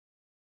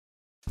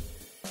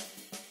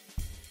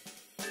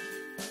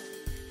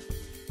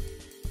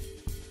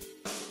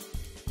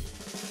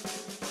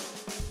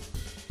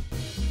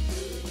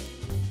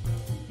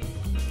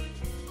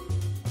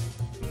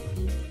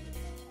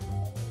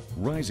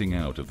Rising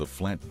out of the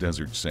flat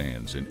desert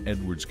sands in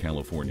Edwards,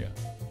 California,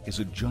 is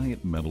a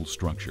giant metal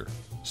structure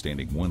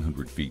standing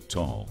 100 feet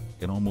tall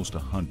and almost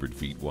 100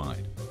 feet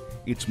wide.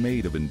 It's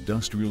made of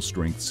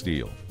industrial-strength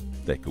steel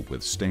that could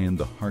withstand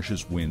the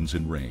harshest winds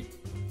and rain.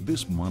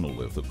 This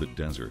monolith of the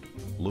desert,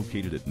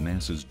 located at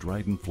NASA's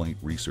Dryden Flight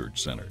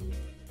Research Center,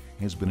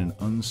 has been an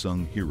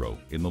unsung hero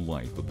in the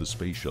life of the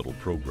Space Shuttle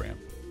Program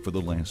for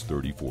the last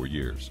 34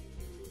 years.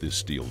 This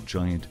steel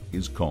giant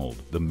is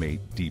called the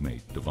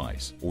Mate-Demate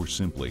device, or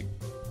simply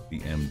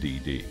the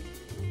MDD.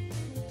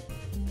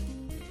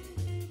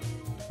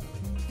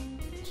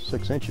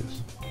 6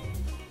 inches,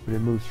 but it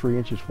moves 3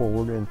 inches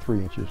forward and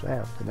 3 inches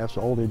aft, and that's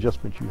all the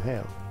adjustments you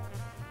have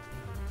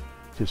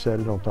to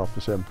set it on top of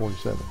the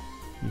 747.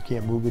 You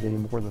can't move it any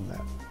more than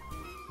that.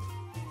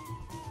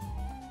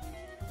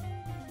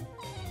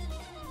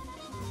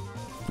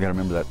 You gotta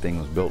remember that thing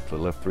was built to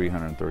lift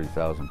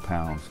 330,000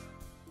 pounds.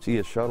 See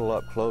a shuttle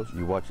up close,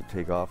 you watch it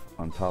take off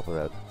on top of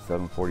that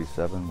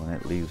 747 when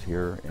it leaves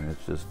here, and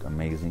it's just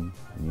amazing.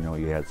 And you know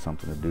you had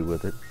something to do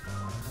with it.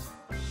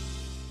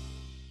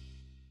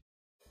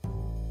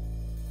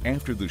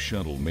 After the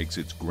shuttle makes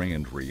its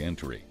grand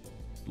re-entry,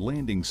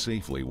 landing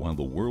safely while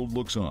the world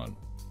looks on,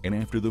 and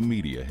after the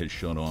media has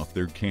shut off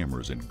their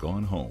cameras and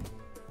gone home,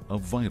 a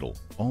vital,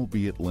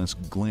 albeit less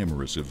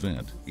glamorous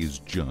event is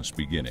just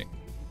beginning.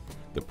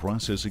 The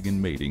processing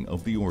and mating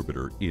of the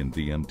orbiter in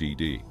the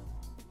MDD.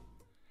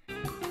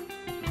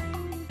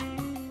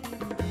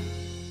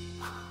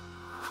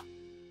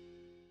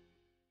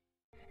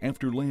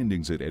 After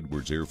landings at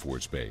Edwards Air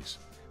Force Base,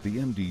 the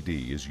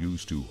MDD is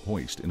used to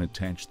hoist and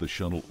attach the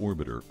shuttle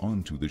orbiter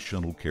onto the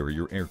Shuttle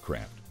Carrier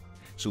Aircraft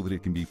so that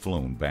it can be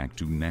flown back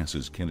to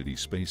NASA's Kennedy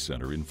Space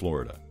Center in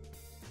Florida.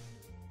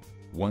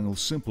 While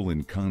simple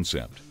in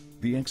concept,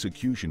 the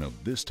execution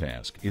of this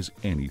task is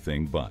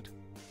anything but.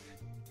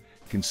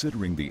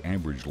 Considering the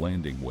average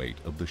landing weight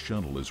of the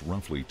shuttle is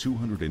roughly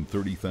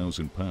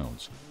 230,000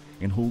 pounds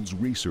and holds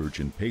research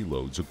and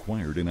payloads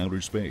acquired in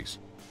outer space,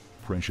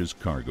 precious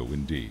cargo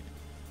indeed.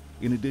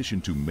 In addition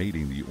to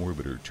mating the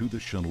orbiter to the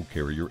Shuttle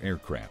Carrier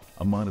Aircraft,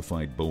 a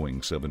modified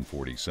Boeing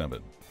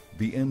 747,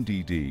 the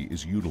MDD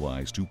is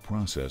utilized to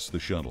process the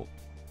shuttle,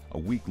 a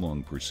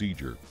week-long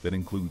procedure that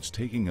includes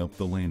taking up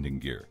the landing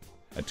gear,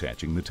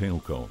 attaching the tail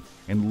cone,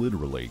 and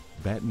literally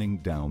battening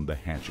down the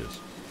hatches.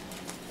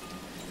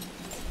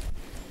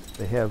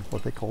 They have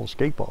what they call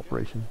escape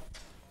operation,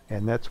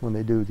 and that's when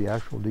they do the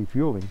actual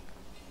defueling.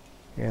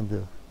 And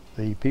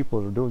the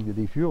people that are doing the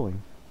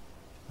defueling,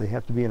 they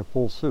have to be in a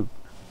full suit.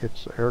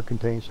 It's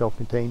air-contained,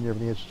 self-contained,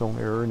 everything has its own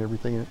air and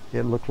everything.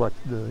 It looks like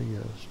the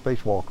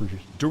spacewalkers.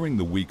 During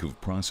the week of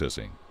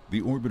processing,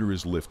 the orbiter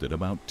is lifted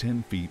about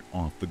 10 feet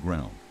off the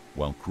ground,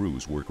 while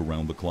crews work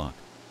around the clock.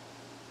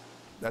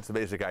 That's the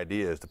basic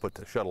idea, is to put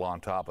the shuttle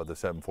on top of the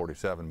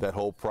 747. That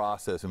whole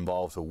process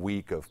involves a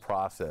week of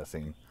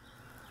processing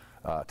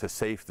to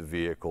safe the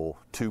vehicle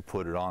to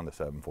put it on the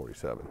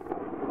 747.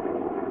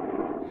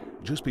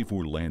 Just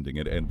before landing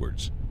at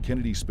Edwards,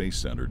 Kennedy Space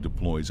Center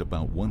deploys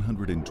about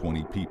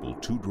 120 people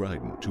to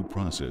Dryden to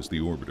process the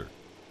orbiter.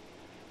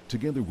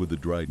 Together with the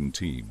Dryden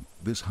team,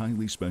 this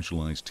highly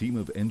specialized team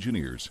of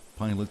engineers,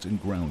 pilots,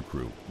 and ground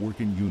crew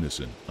work in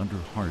unison under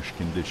harsh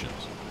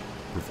conditions,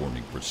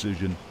 performing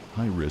precision,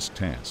 high-risk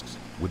tasks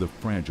with a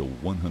fragile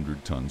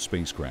 100-ton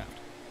spacecraft.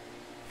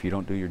 If you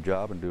don't do your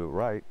job and do it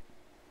right,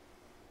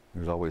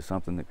 there's always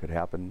something that could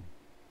happen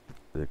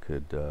that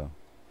could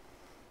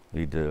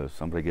lead to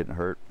somebody getting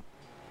hurt,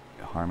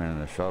 harming in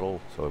the shuttle.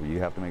 So you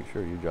have to make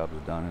sure your job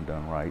is done and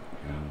done right,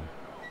 and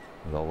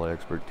with all the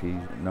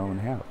expertise known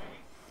and have.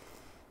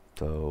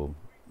 So,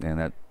 and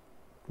that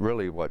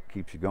really what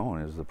keeps you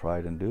going is the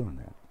pride in doing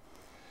that.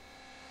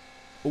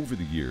 Over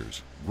the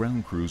years,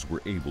 ground crews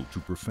were able to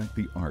perfect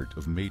the art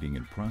of mating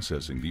and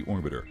processing the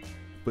orbiter,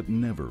 but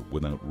never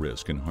without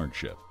risk and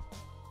hardship.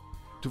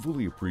 To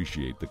fully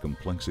appreciate the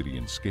complexity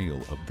and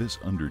scale of this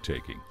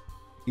undertaking,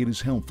 it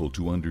is helpful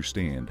to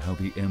understand how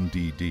the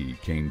MDD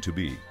came to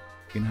be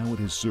and how it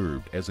has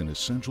served as an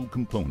essential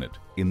component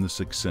in the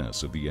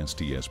success of the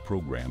STS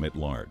program at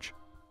large.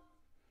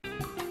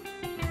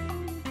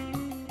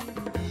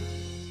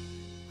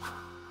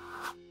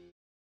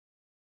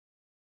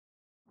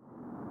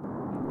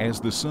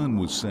 As the sun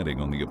was setting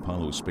on the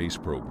Apollo space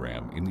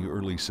program in the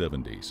early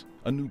 70s,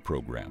 a new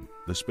program,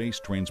 the Space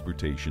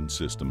Transportation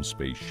System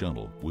Space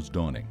Shuttle, was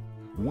dawning.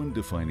 One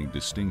defining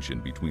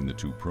distinction between the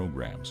two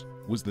programs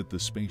was that the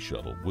Space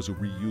Shuttle was a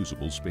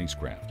reusable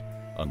spacecraft,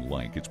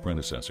 unlike its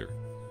predecessor.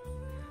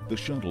 The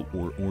shuttle,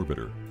 or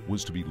orbiter,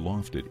 was to be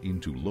lofted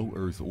into low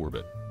Earth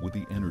orbit with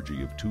the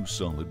energy of 2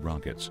 solid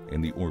rockets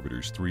and the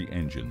orbiter's 3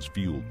 engines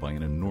fueled by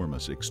an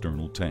enormous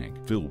external tank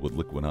filled with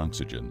liquid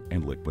oxygen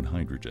and liquid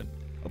hydrogen.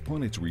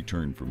 Upon its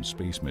return from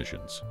space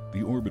missions, the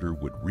orbiter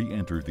would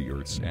re-enter the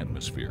Earth's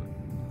atmosphere,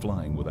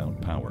 flying without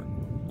power,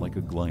 like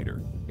a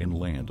glider, and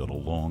land on a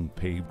long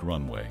paved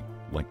runway,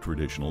 like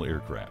traditional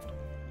aircraft.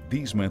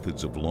 These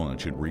methods of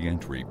launch and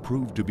re-entry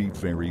proved to be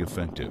very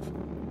effective.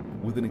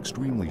 With an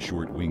extremely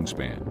short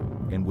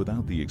wingspan, and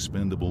without the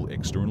expendable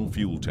external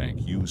fuel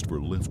tank used for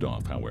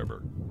liftoff,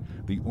 however,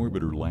 the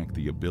orbiter lacked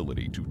the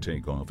ability to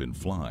take off and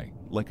fly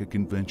like a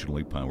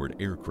conventionally powered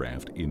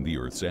aircraft in the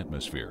Earth's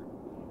atmosphere.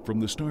 From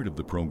the start of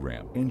the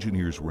program,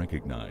 engineers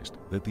recognized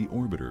that the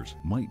orbiters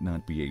might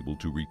not be able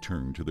to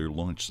return to their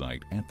launch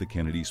site at the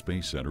Kennedy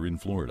Space Center in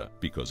Florida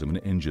because of an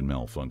engine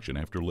malfunction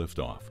after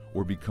liftoff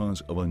or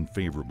because of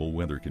unfavorable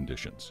weather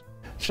conditions.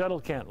 Shuttle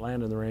can't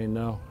land in the rain,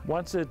 no.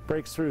 Once it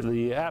breaks through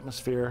the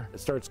atmosphere, it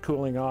starts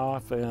cooling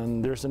off,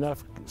 and there's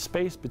enough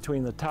space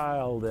between the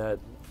tile that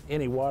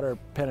any water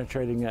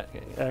penetrating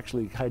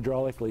actually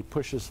hydraulically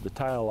pushes the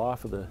tile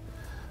off of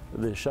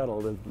the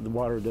shuttle. The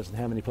water doesn't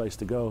have any place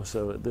to go,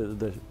 so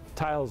the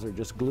tiles are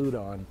just glued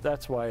on.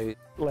 That's why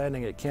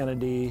landing at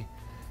Kennedy,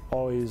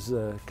 always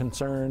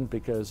concerned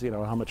because, you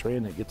know, how much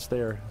rain it gets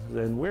there.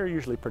 And we're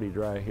usually pretty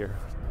dry here.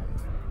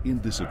 In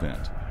this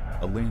event,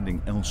 a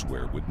landing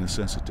elsewhere would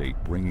necessitate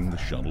bringing the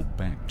shuttle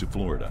back to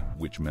Florida,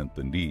 which meant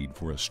the need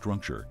for a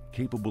structure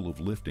capable of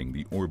lifting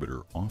the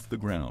orbiter off the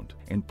ground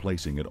and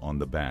placing it on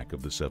the back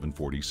of the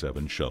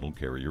 747 Shuttle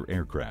Carrier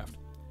Aircraft.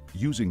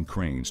 Using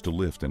cranes to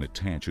lift and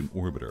attach an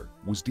orbiter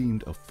was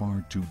deemed a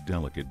far too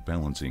delicate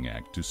balancing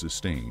act to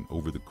sustain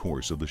over the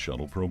course of the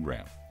shuttle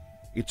program.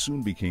 It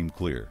soon became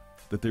clear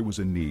that there was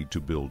a need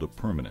to build a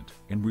permanent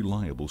and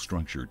reliable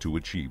structure to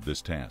achieve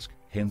this task.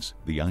 Hence,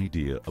 the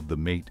idea of the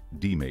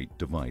Mate-Demate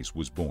device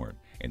was born,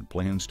 and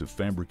plans to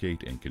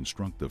fabricate and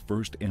construct the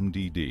first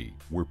MDD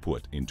were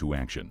put into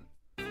action.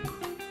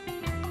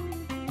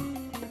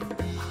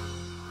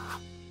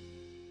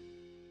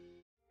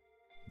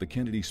 The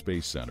Kennedy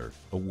Space Center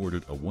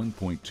awarded a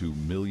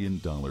 $1.2 million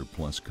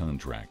plus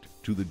contract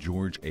to the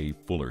George A.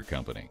 Fuller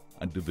Company,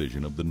 a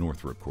division of the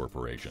Northrop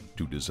Corporation,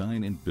 to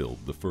design and build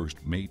the first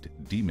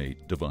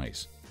Mate-Demate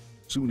device.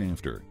 Soon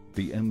after,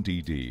 the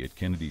MDD at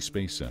Kennedy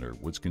Space Center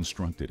was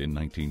constructed in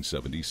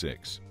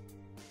 1976.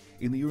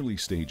 In the early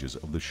stages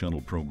of the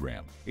shuttle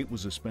program, it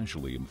was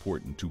especially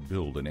important to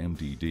build an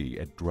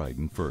MDD at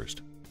Dryden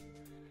first.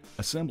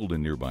 Assembled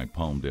in nearby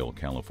Palmdale,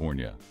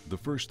 California, the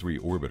first three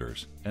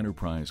orbiters,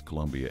 Enterprise,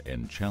 Columbia,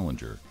 and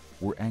Challenger,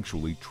 were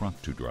actually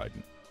trucked to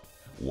Dryden.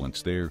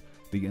 Once there,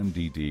 the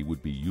MDD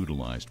would be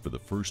utilized for the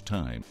first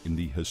time in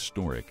the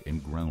historic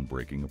and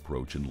groundbreaking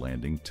Approach and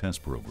Landing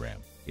Test Program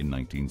in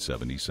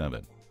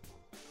 1977.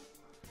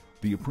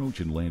 The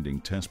Approach and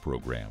Landing Test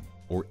Program,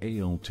 or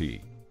ALT,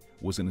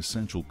 was an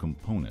essential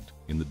component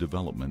in the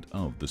development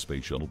of the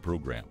Space Shuttle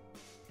Program.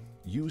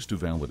 Used to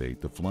validate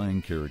the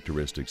flying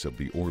characteristics of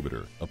the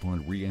orbiter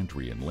upon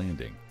re-entry and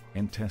landing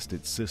and test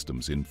its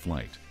systems in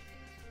flight.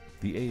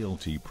 The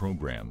ALT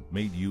program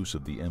made use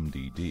of the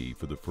MDD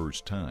for the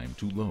first time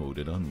to load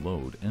and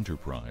unload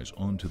Enterprise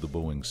onto the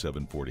Boeing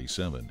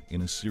 747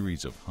 in a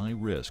series of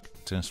high-risk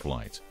test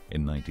flights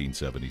in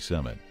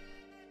 1977.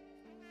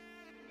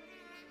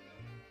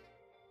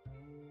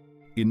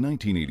 In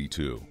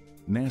 1982,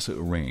 NASA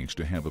arranged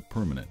to have a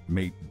permanent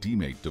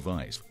Mate-Demate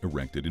device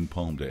erected in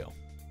Palmdale.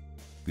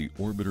 The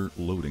Orbiter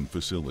Loading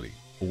Facility,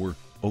 or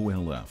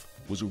OLF,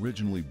 was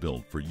originally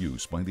built for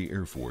use by the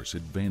Air Force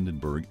at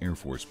Vandenberg Air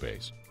Force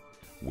Base,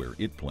 where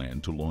it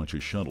planned to launch a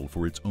shuttle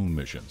for its own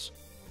missions.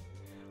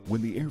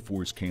 When the Air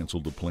Force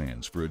canceled the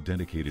plans for a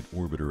dedicated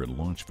orbiter and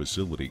launch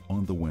facility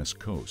on the West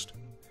Coast,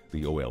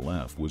 the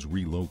OLF was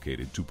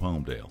relocated to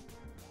Palmdale.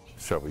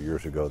 Several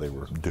years ago, they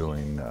were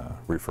doing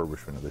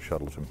refurbishment of the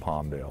shuttles in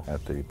Palmdale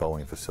at the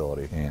Boeing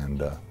facility, and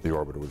the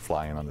orbiter would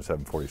fly in on the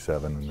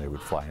 747, and they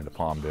would fly into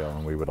Palmdale,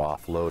 and we would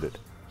offload it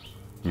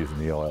using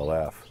the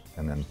OLF,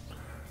 and then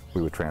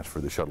we would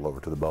transfer the shuttle over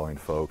to the Boeing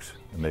folks,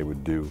 and they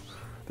would do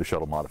the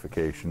shuttle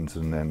modifications,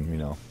 and then, you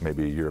know,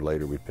 maybe a year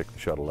later, we'd pick the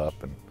shuttle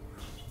up and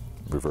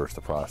reverse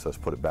the process,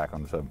 put it back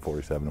on the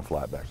 747, and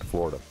fly it back to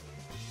Florida.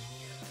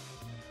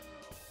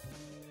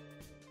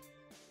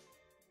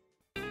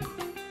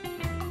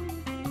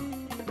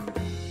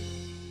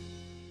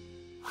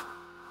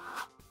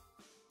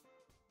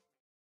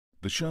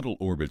 The shuttle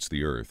orbits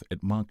the Earth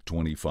at Mach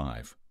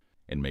 25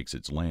 and makes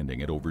its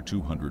landing at over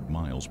 200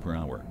 miles per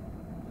hour.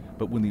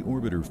 But when the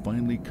orbiter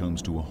finally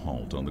comes to a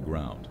halt on the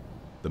ground,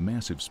 the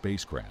massive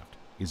spacecraft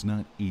is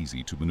not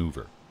easy to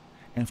maneuver.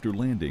 After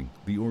landing,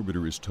 the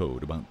orbiter is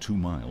towed about 2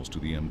 miles to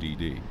the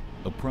MDD,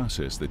 a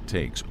process that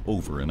takes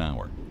over an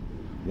hour.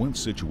 Once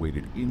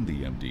situated in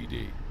the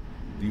MDD,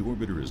 the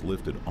orbiter is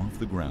lifted off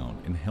the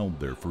ground and held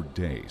there for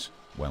days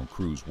while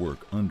crews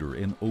work under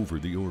and over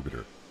the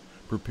orbiter,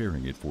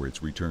 preparing it for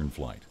its return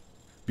flight.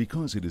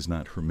 Because it is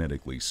not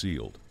hermetically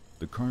sealed,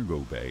 the cargo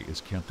bay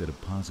is kept at a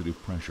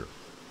positive pressure,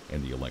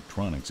 and the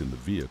electronics in the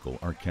vehicle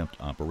are kept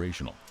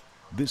operational.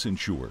 This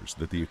ensures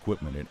that the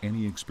equipment and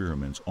any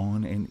experiments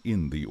on and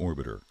in the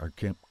orbiter are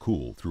kept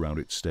cool throughout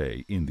its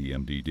stay in the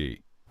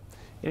MDD.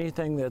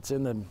 Anything that's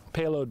in the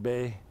payload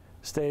bay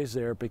stays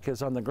there,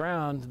 because on the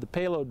ground, the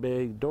payload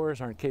bay doors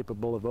aren't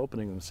capable of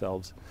opening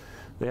themselves.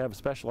 They have a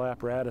special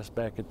apparatus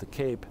back at the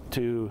Cape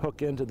to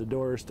hook into the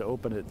doors to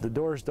open it. The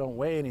doors don't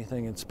weigh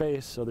anything in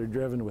space, so they're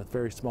driven with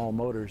very small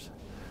motors.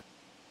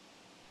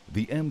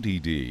 The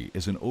MDD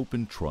is an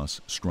open truss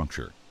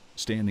structure,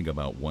 standing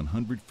about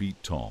 100 feet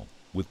tall,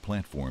 with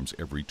platforms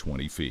every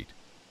 20 feet.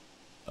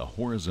 A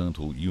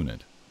horizontal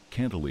unit,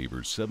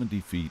 cantilevers 70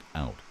 feet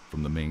out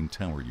from the main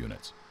tower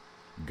units,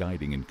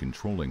 guiding and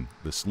controlling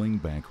the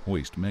sling-back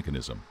hoist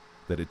mechanism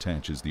that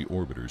attaches the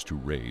orbiters to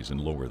raise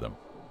and lower them.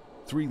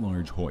 3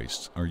 large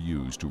hoists are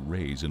used to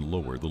raise and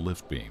lower the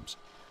lift beams.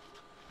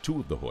 2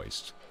 of the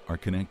hoists are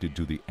connected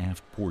to the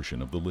aft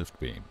portion of the lift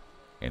beam,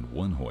 and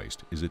 1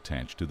 hoist is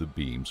attached to the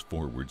beam's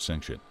forward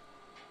section.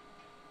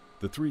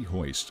 The 3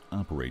 hoists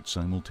operate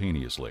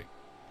simultaneously,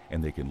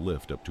 and they can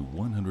lift up to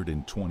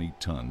 120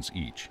 tons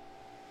each.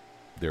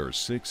 There are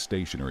 6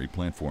 stationary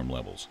platform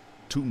levels,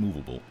 2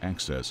 movable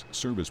access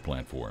service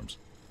platforms,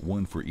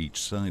 1 for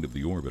each side of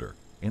the orbiter,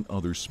 and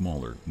other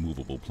smaller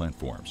movable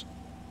platforms.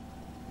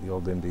 The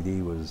old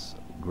MDD was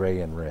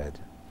gray and red.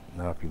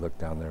 Now if you look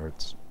down there,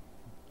 it's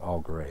all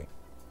gray.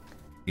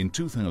 In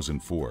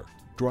 2004,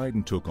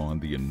 Dryden took on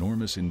the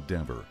enormous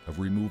endeavor of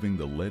removing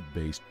the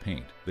lead-based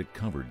paint that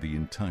covered the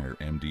entire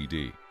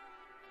MDD.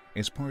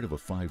 As part of a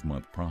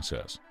 5-month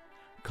process,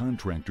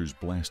 contractors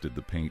blasted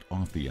the paint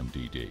off the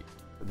MDD.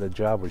 The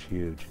job was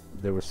huge.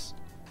 There was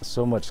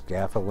so much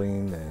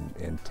scaffolding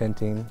and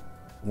tinting.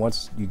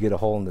 Once you get a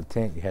hole in the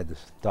tent, you had to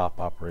stop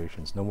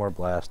operations. No more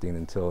blasting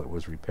until it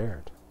was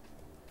repaired,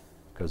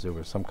 because there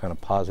was some kind of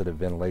positive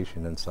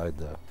ventilation inside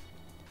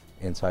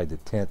the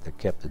tent that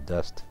kept the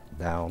dust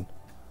down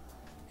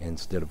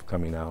instead of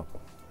coming out.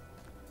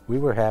 We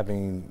were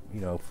having,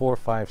 4,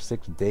 5,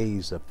 6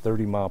 days of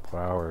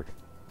 30-mile-per-hour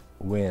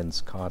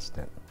winds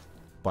constant.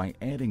 By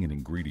adding an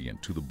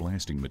ingredient to the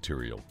blasting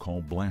material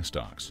called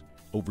blastox,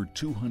 over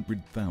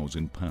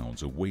 200,000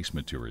 pounds of waste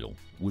material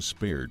was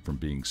spared from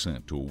being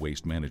sent to a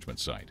waste management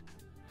site.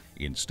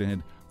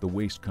 Instead, the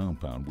waste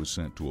compound was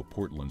sent to a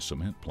Portland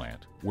cement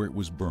plant where it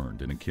was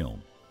burned in a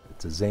kiln.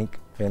 It's a zinc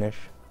finish,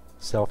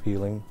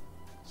 self-healing,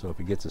 so if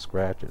it gets a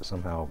scratch, it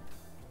somehow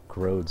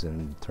corrodes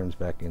and turns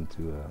back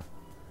into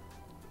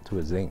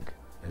a zinc.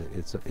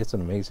 It's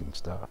an amazing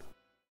stuff.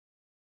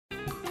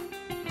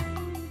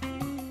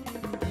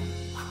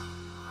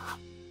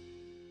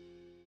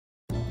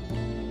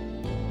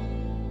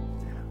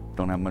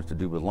 Don't have much to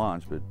do with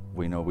launch, but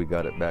we know we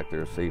got it back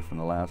there safe from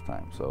the last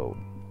time, so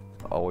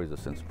always a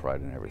sense of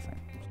pride in everything.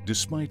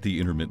 Despite the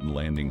intermittent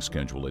landing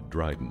schedule at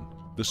Dryden,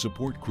 the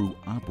support crew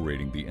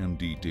operating the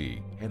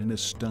MDD had an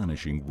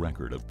astonishing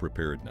record of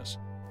preparedness.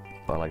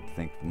 I like to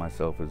think of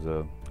myself as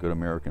a good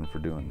American for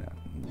doing that.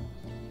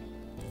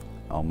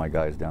 All my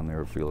guys down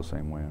there feel the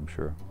same way, I'm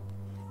sure.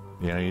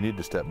 You need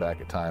to step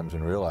back at times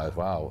and realize,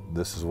 wow,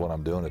 this is what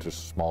I'm doing. It's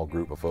just a small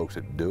group of folks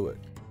that do it.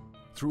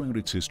 Throughout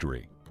its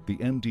history, the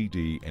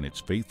MDD and its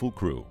faithful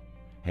crew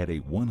had a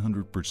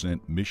 100%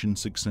 mission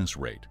success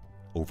rate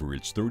over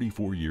its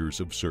 34 years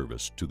of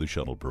service to the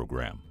shuttle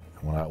program.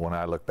 When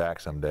I look back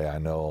someday, I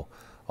know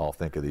I'll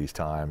think of these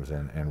times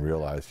and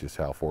realize just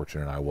how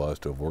fortunate I was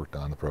to have worked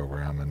on the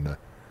program. And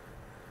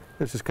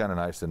it's just kind of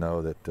nice to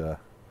know that that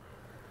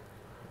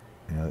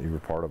you were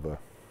part of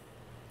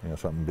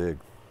something big.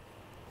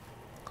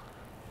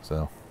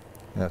 So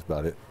that's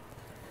about it.